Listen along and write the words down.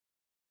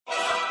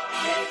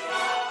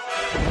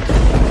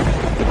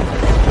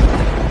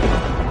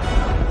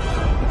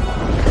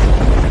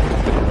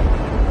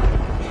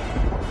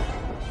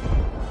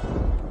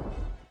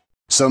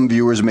Some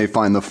viewers may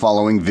find the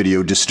following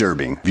video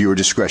disturbing. Viewer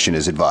discretion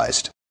is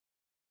advised.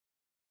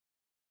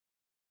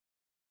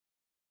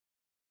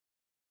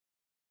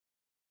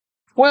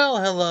 Well,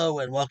 hello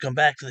and welcome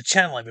back to the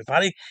channel,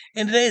 everybody.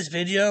 In today's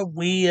video,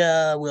 we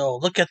will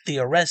look at the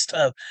arrest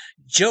of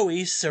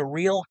Joey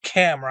Surreal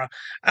Camera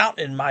out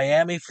in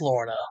Miami,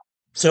 Florida.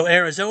 So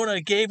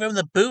Arizona gave him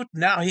the boot,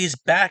 now he's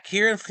back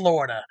here in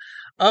Florida.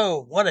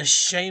 Oh, what a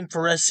shame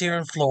for us here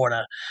in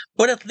Florida.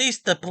 But at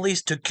least the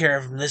police took care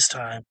of him this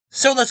time.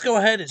 So let's go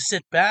ahead and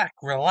sit back,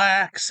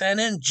 relax, and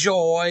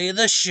enjoy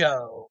the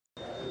show.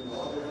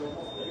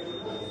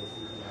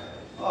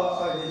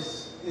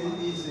 This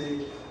is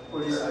a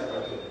police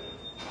agitator.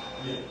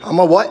 I'm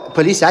a what?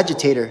 Police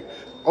agitator.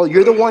 Oh,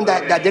 you're the one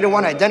that didn't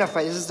want to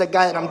identify. This is the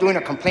guy that I'm doing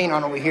a complaint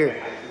on over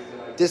here.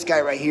 This guy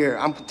right here.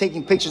 I'm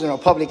taking pictures in a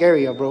public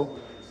area, bro.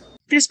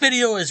 This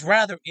video is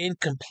rather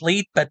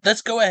incomplete, but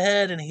let's go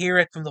ahead and hear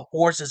it from the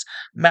horse's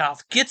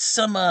mouth. Get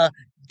some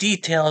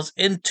details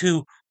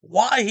into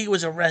why he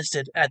was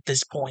arrested at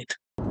this point.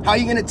 How are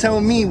you gonna tell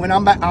me when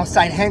I'm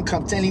outside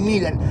handcuffed, telling me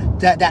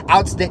that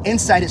the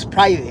inside is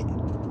private?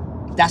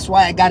 That's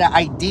why I got an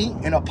ID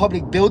in a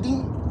public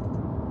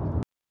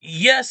building?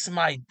 Yes,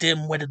 my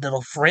dim-witted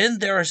little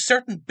friend, there are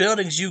certain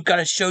buildings you've got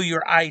to show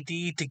your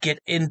ID to get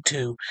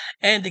into,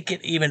 and to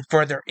get even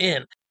further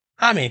in.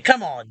 I mean,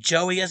 come on,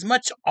 Joey, as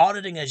much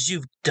auditing as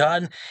you've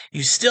done,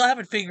 you still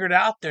haven't figured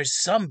out there's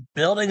some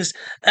buildings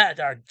that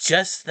are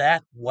just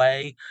that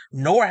way,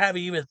 nor have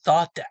you even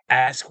thought to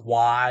ask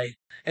why.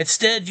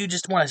 Instead, you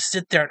just want to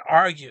sit there and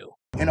argue.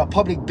 In a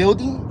public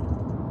building?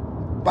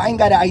 But I ain't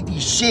got an ID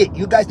shit.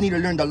 You guys need to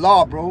learn the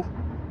law, bro.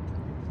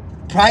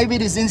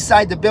 Private is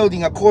inside the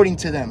building according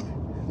to them.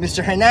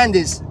 Mr.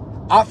 Hernandez,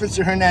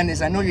 Officer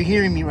Hernandez, I know you're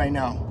hearing me right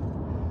now.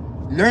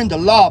 Learn the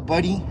law,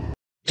 buddy.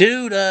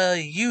 Dude,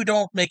 you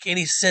don't make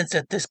any sense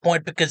at this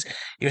point because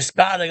you're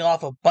spouting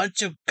off a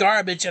bunch of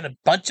garbage and a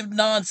bunch of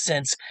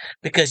nonsense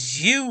because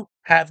you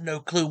have no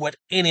clue what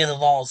any of the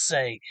laws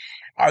say.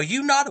 Are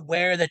you not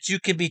aware that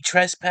you can be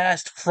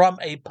trespassed from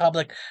a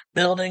public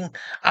building?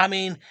 I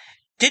mean,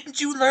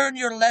 didn't you learn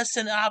your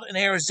lesson out in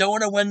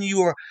Arizona when you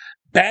were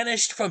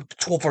banished for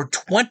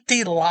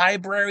 20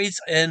 libraries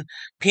in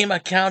Pima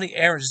County,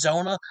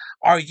 Arizona?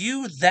 Are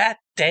you that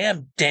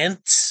damn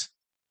dense?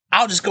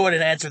 I'll just go ahead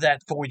and answer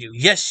that for you.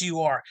 Yes, you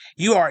are.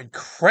 You are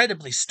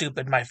incredibly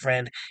stupid, my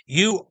friend.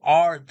 You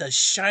are the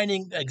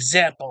shining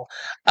example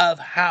of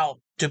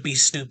how to be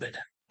stupid.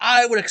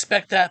 I would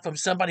expect that from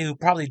somebody who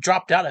probably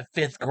dropped out of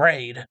 5th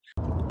grade.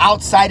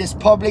 Outside is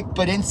public,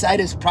 but inside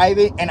is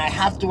private, and I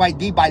have to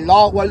ID by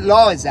law. What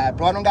law is that,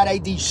 bro? I don't got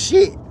ID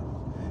shit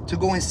to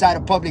go inside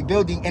a public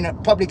building in a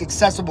public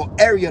accessible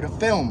area to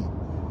film.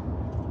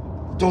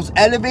 Those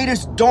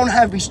elevators don't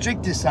have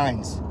restricted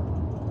signs.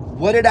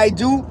 What did I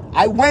do?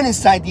 I went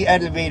inside the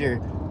elevator.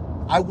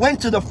 I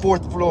went to the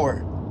 4th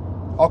floor.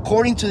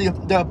 According to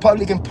the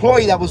public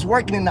employee that was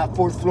working in that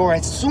 4th floor,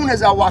 as soon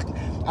as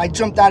I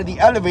jumped out of the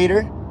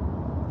elevator,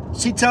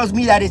 she tells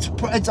me that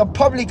it's a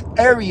public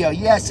area.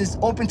 Yes, it's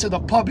open to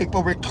the public,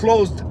 but we're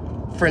closed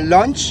for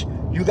lunch.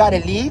 You gotta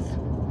leave.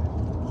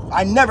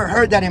 I never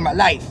heard that in my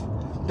life.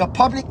 The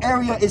public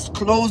area is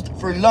closed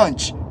for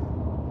lunch,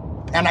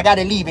 and I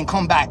gotta leave and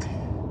come back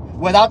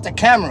without the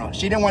camera.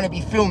 She didn't want to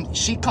be filmed.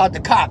 She called the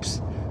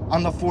cops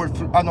on the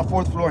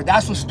 4th floor.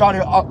 That's what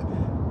started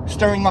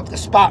stirring up the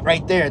spot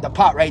right there, the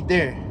pot right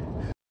there.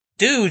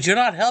 Dude, you're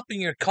not helping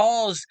your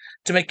cause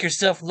to make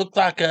yourself look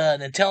like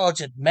an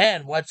intelligent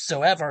man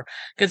whatsoever,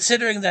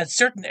 considering that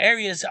certain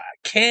areas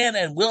can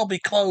and will be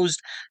closed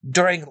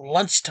during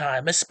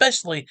lunchtime,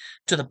 especially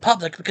to the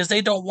public, because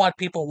they don't want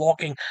people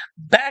walking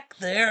back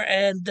there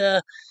and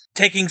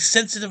taking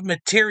sensitive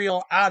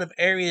material out of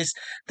areas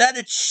that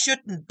it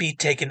shouldn't be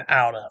taken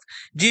out of.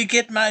 Do you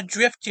get my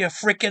drift, you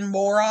frickin'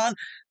 moron?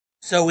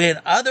 So in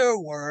other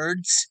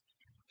words,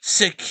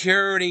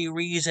 security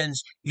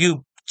reasons,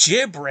 you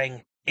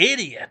gibbering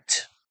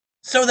idiot.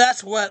 So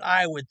that's what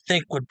I would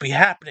think would be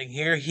happening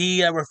here.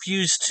 He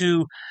refused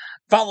to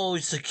follow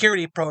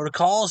security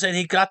protocols and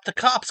he got the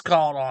cops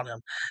called on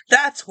him.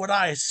 That's what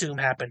I assume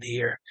happened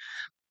here.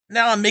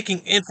 Now I'm making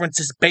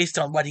inferences based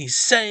on what he's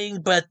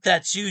saying, but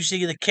that's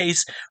usually the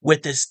case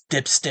with this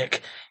dipstick.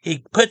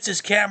 He puts his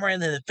camera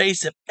into the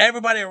face of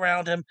everybody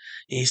around him.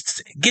 He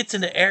gets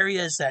into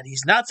areas that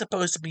he's not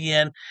supposed to be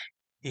in.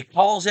 He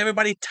calls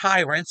everybody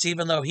tyrants,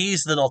 even though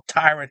he's the little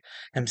tyrant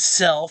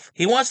himself.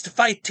 He wants to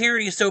fight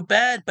tyranny so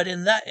bad, but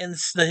in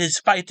his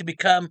fight to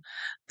become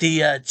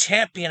the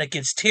champion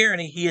against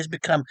tyranny, he has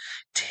become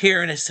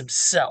tyrannous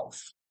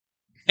himself.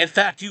 In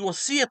fact, you will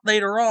see it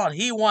later on.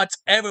 He wants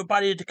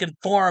everybody to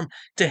conform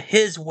to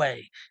his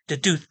way, to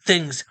do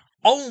things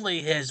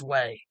only his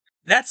way.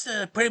 That's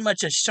pretty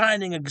much a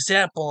shining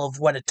example of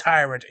what a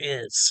tyrant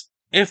is.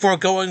 If we're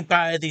going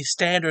by the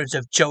standards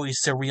of Joey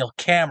Surreal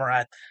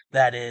Camera,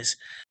 that is.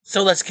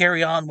 So let's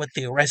carry on with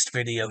the arrest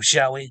video,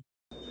 shall we?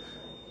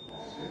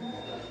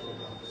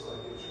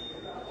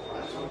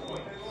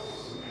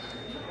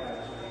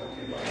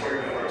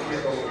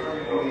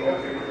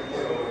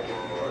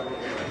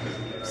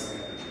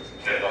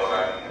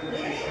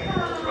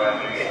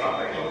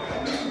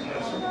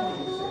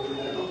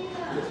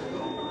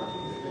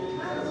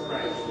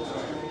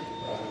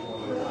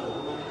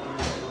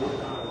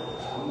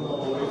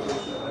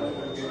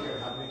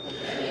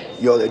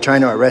 Yo, they're trying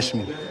to arrest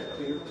me.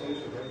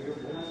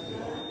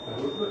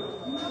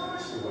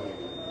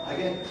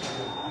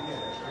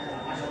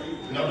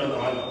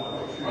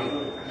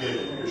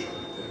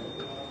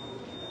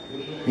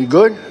 You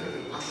good?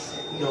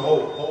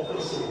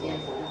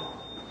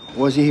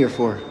 What's he here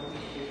for?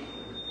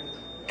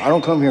 I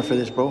don't come here for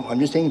this, bro. I'm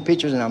just taking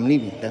pictures and I'm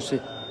leaving. That's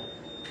it.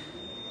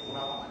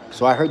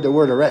 So I heard the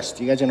word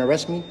arrest. You guys gonna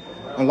arrest me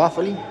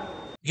unlawfully?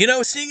 You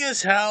know, seeing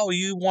as how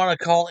you want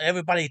to call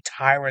everybody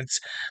tyrants,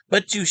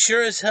 but you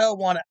sure as hell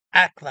want to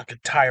act like a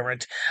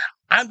tyrant,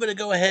 I'm going to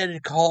go ahead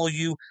and call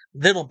you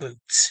Little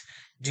Boots.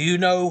 Do you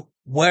know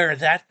where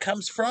that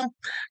comes from?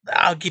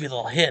 I'll give you a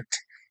little hint.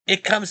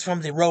 It comes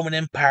from the Roman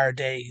Empire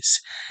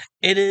days.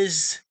 It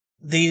is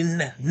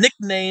the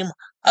nickname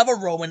of a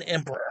Roman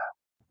emperor,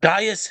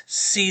 Gaius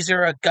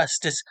Caesar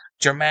Augustus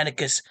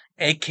Germanicus,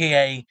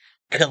 aka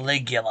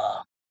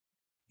Caligula.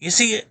 You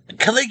see,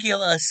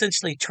 Caligula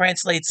essentially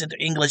translates into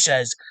English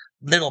as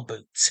Little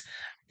Boots.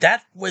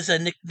 That was a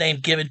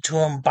nickname given to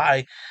him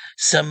by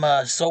some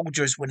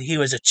soldiers when he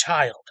was a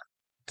child.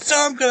 So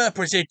I'm going to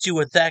present you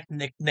with that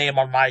nickname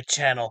on my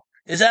channel.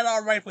 Is that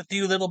alright with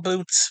you, Little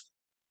Boots?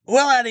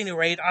 Well, at any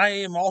rate, I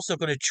am also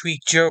going to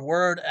treat your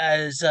word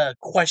as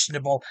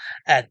questionable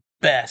at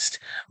best.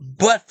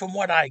 But from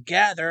what I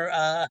gather,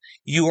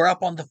 you were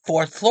up on the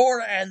 4th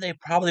floor and they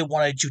probably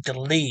wanted you to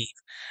leave.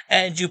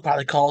 And you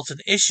probably caused an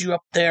issue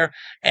up there,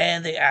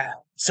 and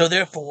so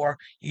therefore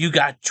you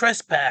got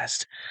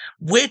trespassed,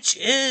 which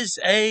is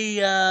a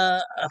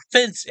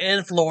offense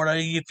in Florida.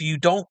 If you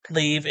don't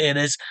leave, it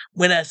is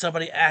when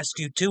somebody asks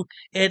you to.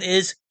 It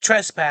is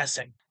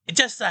trespassing,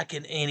 just like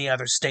in any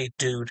other state,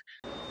 dude.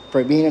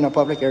 For being in a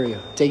public area,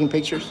 taking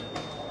pictures?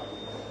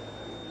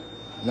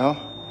 No?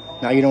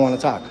 Now you don't want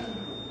to talk.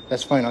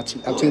 That's fine. I'll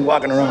keep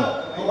walking around.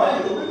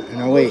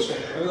 And I'll wait.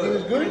 Everything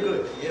is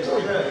good?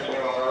 Yes.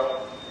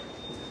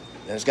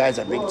 This guy's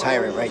a big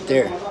tyrant right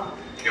there.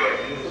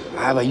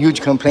 I have a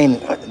huge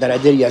complaint that I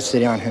did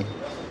yesterday on him.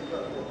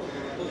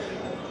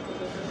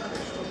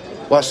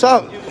 What's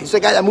up? He's the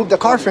guy that moved the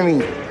car for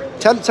me.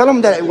 Tell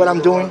him that what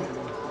I'm doing.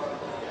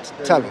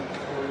 Tell him.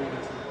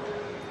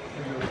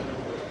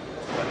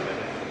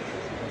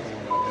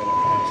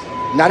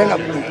 Not enough.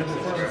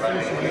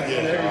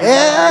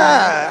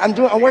 Yeah,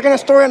 I'm working a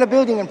store in a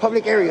building in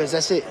public areas.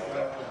 That's it.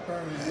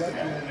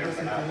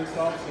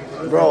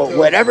 Bro,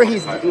 whatever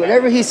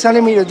he's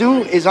telling me to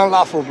do is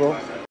unlawful, bro.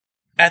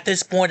 At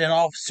this point, an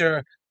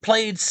officer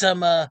played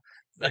some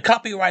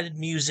copyrighted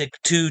music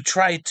to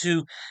try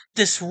to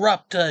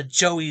disrupt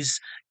Joey's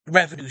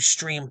revenue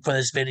stream for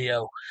this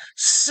video.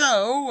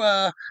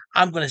 So,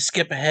 I'm going to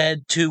skip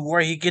ahead to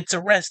where he gets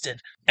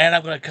arrested. And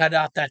I'm going to cut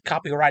out that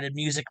copyrighted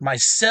music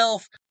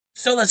myself.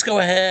 So let's go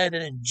ahead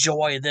and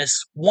enjoy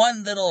this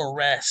one little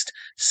arrest.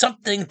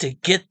 Something to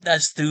get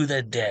us through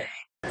the day.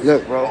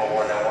 Look, bro.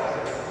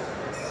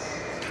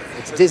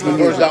 It's Disney.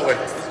 Doors that way.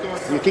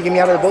 You're kicking me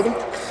out of the building?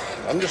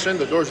 I'm just saying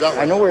the door's that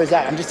way. I know where it's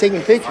at. I'm just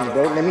taking pictures,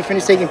 bro. Let me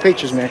finish taking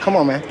pictures, man. Come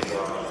on, man.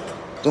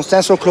 Don't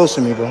stand so close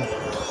to me, bro.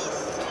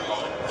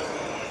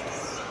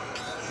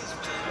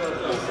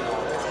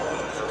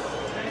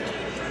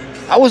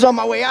 I was on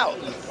my way out.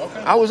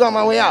 Okay. I was on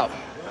my way out.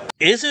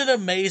 Is it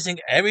amazing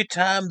every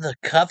time the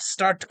cuffs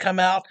start to come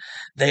out,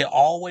 they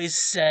always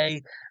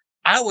say,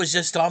 I was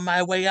just on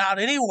my way out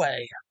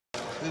anyway.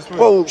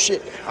 Whoa,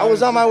 shit. I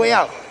was on my way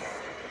out.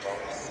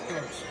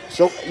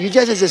 So you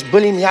guys are just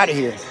bullying me out of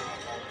here.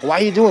 Why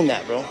are you doing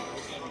that, bro?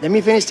 Let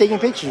me finish taking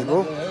pictures,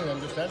 bro.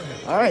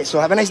 All right, so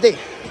have a nice day.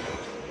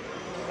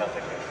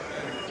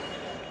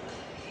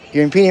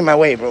 You're impeding my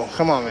way, bro.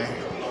 Come on, man.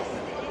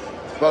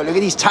 Bro, look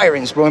at these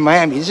tyrants, bro, in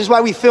Miami. This is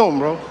why we film,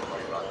 bro.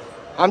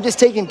 I'm just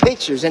taking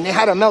pictures, and they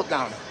had a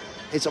meltdown.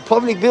 It's a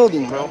public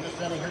building, bro.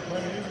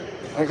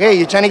 Okay,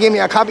 you're trying to give me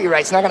a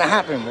copyright. It's not going to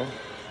happen, bro.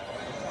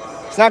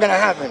 It's not going to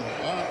happen.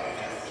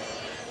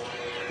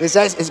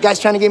 This guy's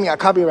trying to give me a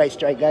copyright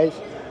strike, guys.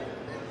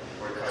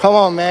 Come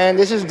on, man.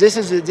 This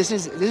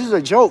is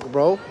a joke,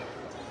 bro.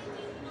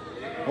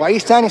 Why are you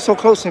standing so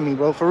close to me,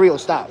 bro? For real,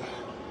 stop.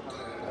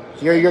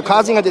 You're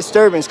causing a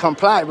disturbance.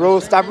 Comply, bro.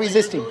 Stop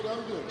resisting.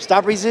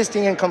 Stop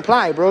resisting and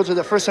comply, bro, to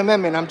the First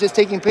Amendment. I'm just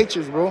taking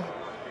pictures, bro.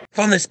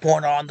 From this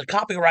point on, the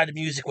copyrighted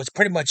music was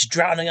pretty much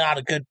drowning out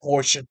a good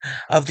portion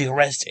of the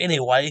arrest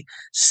anyway,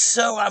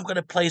 so I'm going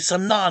to play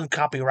some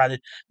non-copyrighted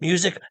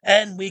music,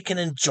 and we can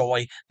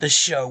enjoy the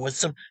show with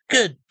some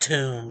good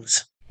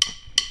tunes.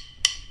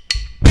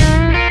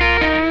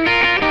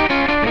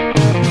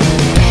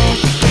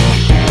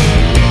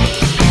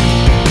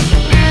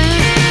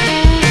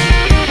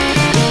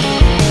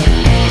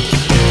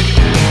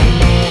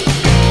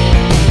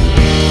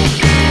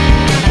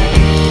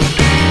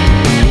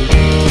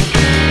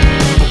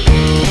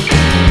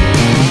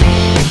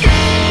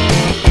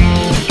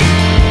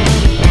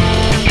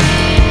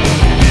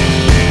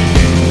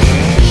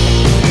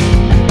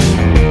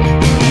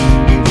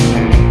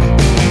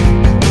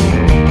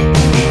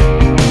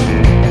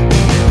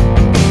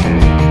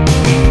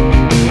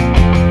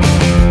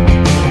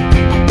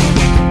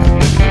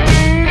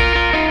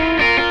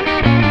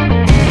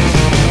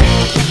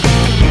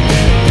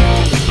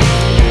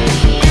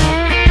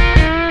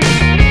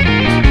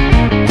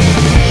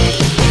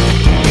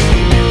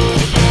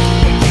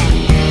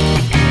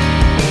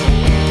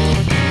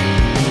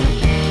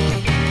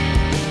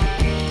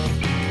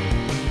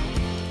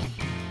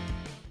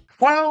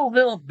 Well,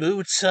 little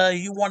Boots,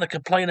 you want to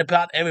complain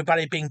about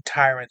everybody being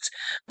tyrants,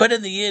 but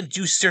in the end,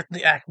 you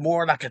certainly act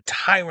more like a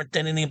tyrant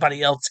than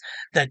anybody else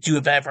that you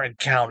have ever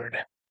encountered.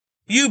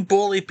 You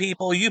bully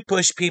people, you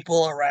push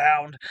people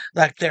around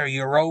like they're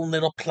your own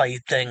little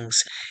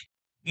playthings.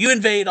 You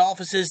invade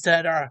offices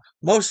that are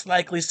most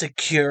likely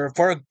secure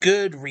for a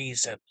good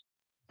reason.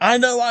 I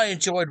know I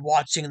enjoyed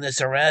watching this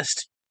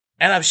arrest,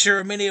 and I'm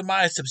sure many of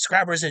my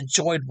subscribers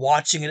enjoyed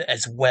watching it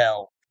as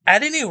well.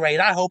 At any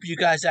rate, I hope you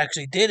guys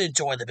actually did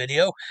enjoy the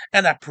video,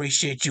 and I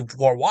appreciate you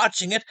for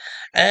watching it,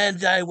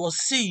 and I will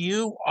see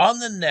you on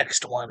the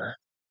next one.